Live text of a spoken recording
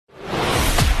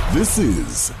This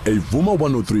is a Vuma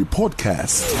 103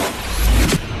 podcast.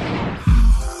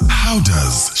 How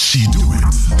does she do it?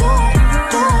 Do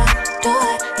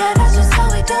it, yeah, that's just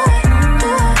how we do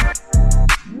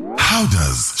it. How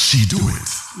does she do it?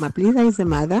 Mabliza is a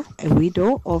mother, a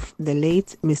widow of the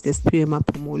late Mr.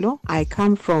 Maphumulo. I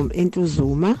come from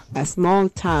Zuma, a small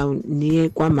town near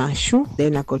KwaMashu.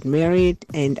 Then I got married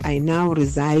and I now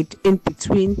reside in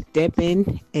between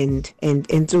Durban and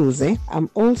Ntuze. I'm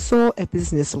also a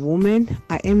businesswoman.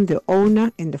 I am the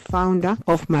owner and the founder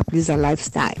of Mabliza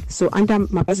Lifestyle. So under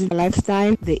Mabliza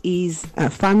Lifestyle, there is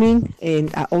farming,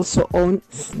 and I also own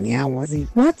Nyawazi.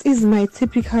 What is my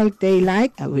typical day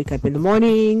like? I wake up in the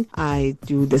morning, I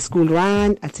do the school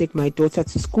run, I take my daughter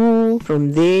to school.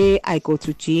 From there, I go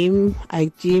to gym.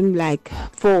 I gym like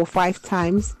 4 or 5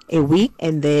 times a week,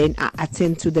 and then I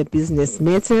attend to the business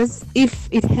matters. If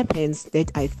it happens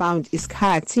that I found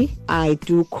iskati, I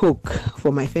do cook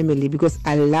for my family because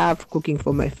I love cooking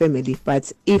for my family.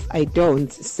 But if I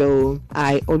don't, so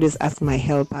I always ask my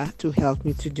helper to help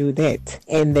me to do that.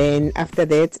 And then after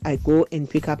that, I go and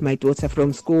pick up my daughter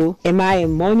from school. Am I a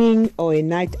morning or a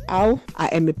night owl? I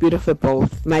am a bit of a both.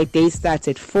 My day starts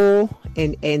at 4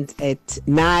 and ends at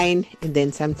 9, and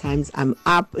then sometimes I'm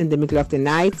up in the middle of the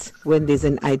night when there's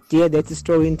an idea that is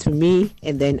thrown to me,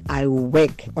 and then I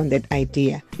work on that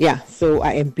idea. Yeah, so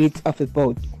I am a bit of a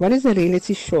both. What is a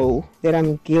reality show that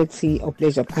I'm guilty of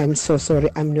pleasure? I'm so sorry,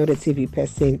 I'm not a TV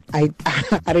person. I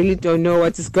really don't know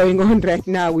what is going on right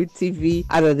now with TV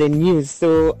other than news.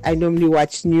 So I normally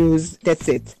watch news, that's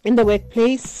it. In the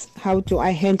workplace, how do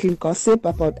I handle gossip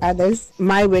about others?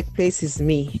 My workplace is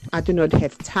me. I do not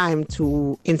have time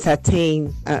to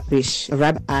entertain rubbish.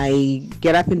 I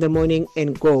get up in the morning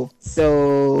and go.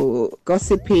 So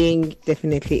gossiping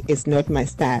definitely is not my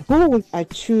style. Who would I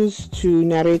choose to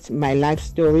narrate my life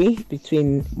story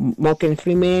between Morgan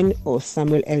Freeman or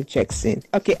Samuel L. Jackson?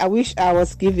 Okay, I wish I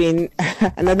was given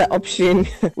another option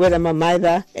whether my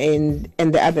mother and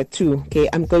the other two. Okay,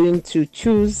 I'm going to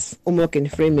choose Morgan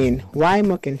Freeman. Why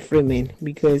Morgan Freeman?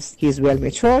 Because he's well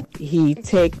matured, he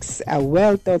takes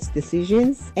well thought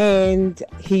decisions, and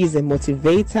he's a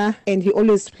motivator, and he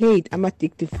always played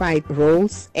dignified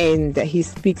roles, and he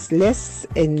speaks less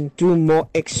and do more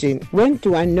action. When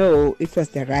do I know it was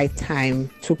the right time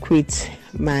to quit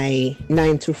my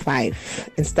 9 to 5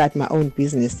 and start my own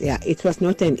business? Yeah, it was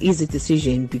not an easy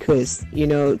decision because,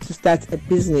 to start a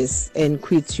business and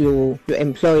quit your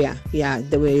employer, yeah,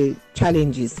 there were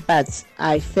challenges, but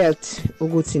I felt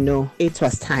it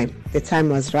was time. The time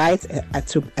was right. I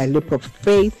took a leap of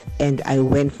faith and I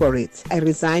went for it. I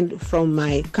resigned from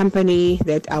my company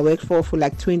that I worked for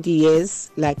like 20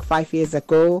 years, like 5 years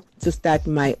ago, to start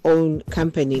my own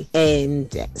company,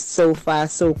 and so far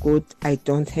so good. I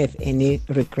don't have any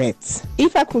regrets.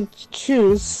 If I could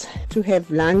choose to have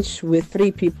lunch with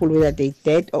 3 people, whether they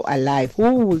dead or alive,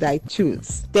 who would I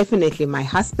choose? Definitely my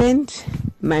husband,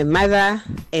 my mother,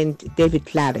 and David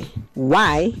Clary.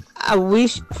 Why? I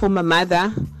wish for my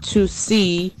mother to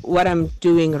see what I'm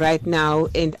doing right now,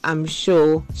 and I'm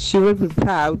sure she will be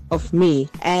proud of me.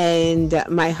 And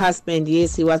my husband,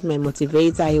 yes, he was my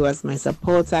motivator, he was my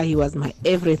supporter, he was my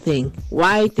everything.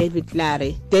 Why David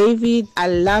Clary? David, I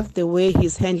love the way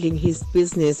he's handling his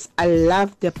business. I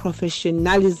love the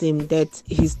professionalism that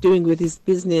he's doing with his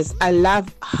business. I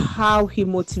love how he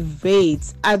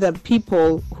motivates other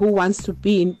people who wants to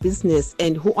be in business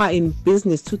and who are in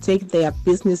business to take their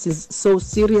businesses so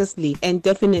seriously. And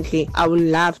definitely I would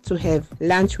love to have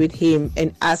lunch with him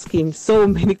and ask him so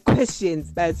many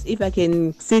questions. But if I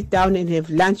can sit down and have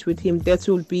lunch with him, that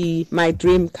will be my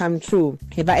dream come true.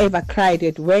 Have I ever cried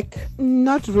at work?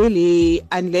 Not really,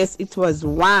 unless it was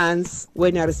once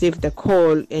when I received a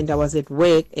call and I was at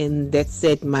work and that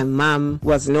said my mom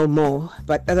was no more.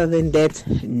 But other than that,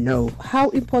 no. How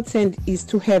important is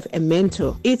to have a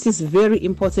mentor? It is very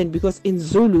important because in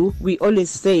Zulu we always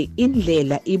say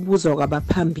indlela ibuzwa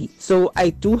kwabaphambi. So I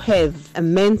do have a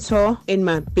mentor in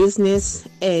my business,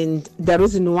 and the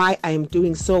reason why I am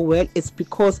doing so well is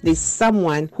because there's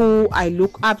someone who I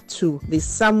look up to. There's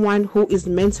someone who is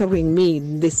mentoring me.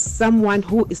 There's someone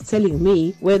who is telling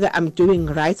me whether I'm doing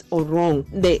right or wrong.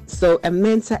 So a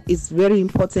mentor is very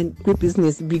important in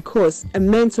business because a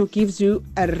mentor gives you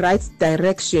a right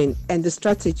direction and the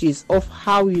strategies of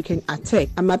how you can attack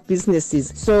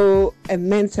businesses. So a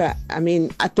mentor, I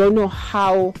don't know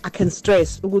how I can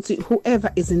stress whoever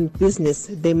is in business,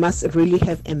 they must really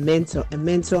have a mentor. A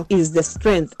mentor is the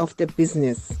strength of the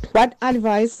business. What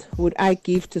advice would I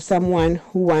give to someone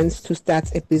who wants to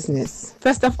start a business?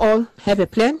 First of all, have a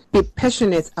plan. Be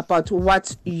passionate about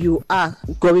what you are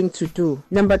going to do.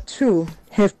 Number 2,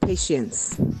 have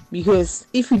patience, because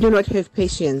if you do not have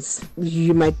patience,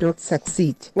 you might not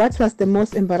succeed. What was the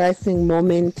most embarrassing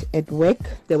moment at work?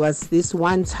 There was this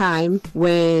one time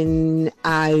when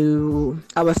I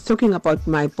was talking about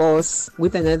my boss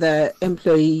with another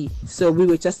employee. So we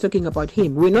were just talking about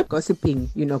him. We're not gossiping,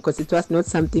 because it was not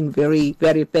something very,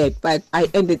 very bad. But I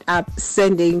ended up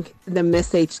sending the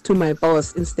message to my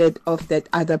boss instead of that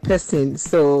other person.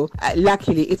 So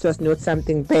luckily it was not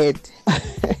something bad.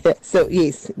 So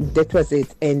yes, that was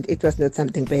it, and it was not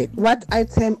something bad. What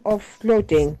item of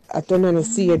clothing I don't want to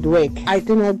see at work? I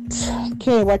do not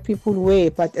care what people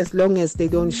wear, but as long as they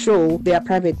don't show their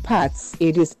private parts,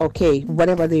 it is okay.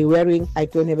 Whatever they're wearing, I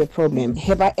don't have a problem.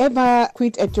 Have I ever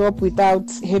quit a job without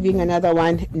having another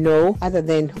one? No, other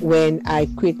than when I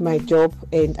quit my job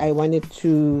and I wanted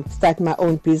to start my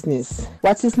own business.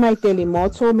 What is my daily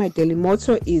motto? My daily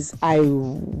motto is I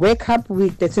wake up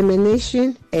with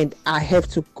determination and I have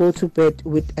to go to bed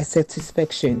with a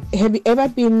satisfaction. Have you ever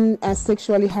been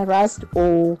sexually harassed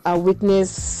or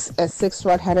witnessed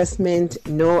sexual harassment?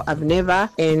 No, I've never,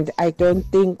 and I don't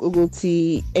think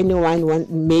anyone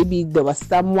maybe there was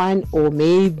someone, or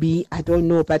maybe I don't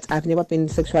know, but I've never been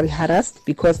sexually harassed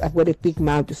because I've got a big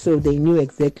mouth, so they knew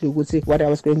exactly what I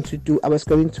was going to do. I was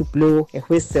going to blow a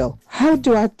whistle. How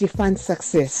do I define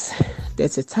success?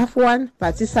 That's a tough one,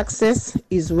 but success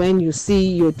is when you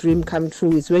see your dream come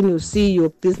true. It's when you see your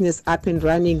business up and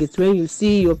running. It's when you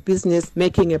see your business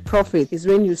making a profit. It's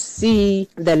when you see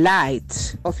the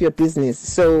light of your business.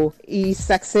 So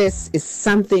success is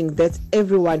something that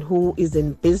everyone who is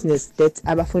in business, that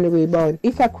abafuna kuyibona.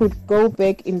 If I could go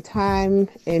back in time,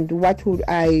 and what would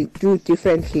I do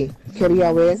differently,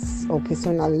 career-wise or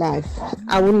personal life?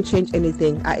 I wouldn't change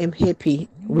anything. I am happy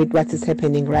with what is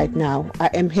happening right now. I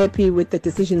am happy with the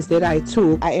decisions that I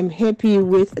took. I am happy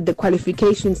with the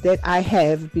qualifications that I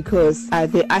have, because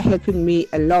they are helping me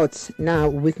a lot now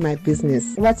with my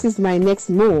business. What is my next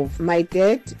move? My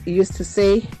dad used to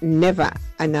say, never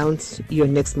announce your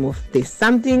next move. There's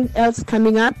something else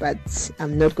coming up, but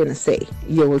I'm not gonna say.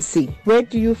 You will see. Where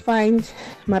do you find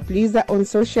Mabliza on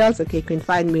socials? Okay, you can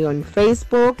find me on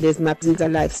Facebook. There's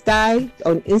Mabliza Lifestyle.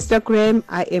 On Instagram,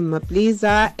 I am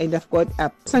Mabliza, and I've got a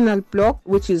personal blog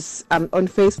which is on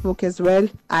Facebook as well.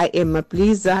 I am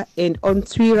Mabliza, and on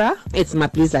Twitter it's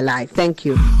Mabliza Live. Thank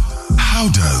you. How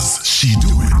does she do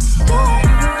it?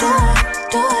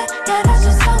 Do it, yeah, that's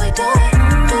just how we do it,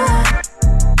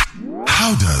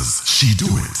 How does she do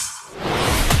it?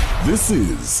 This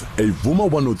is a Vuma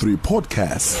 103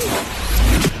 podcast.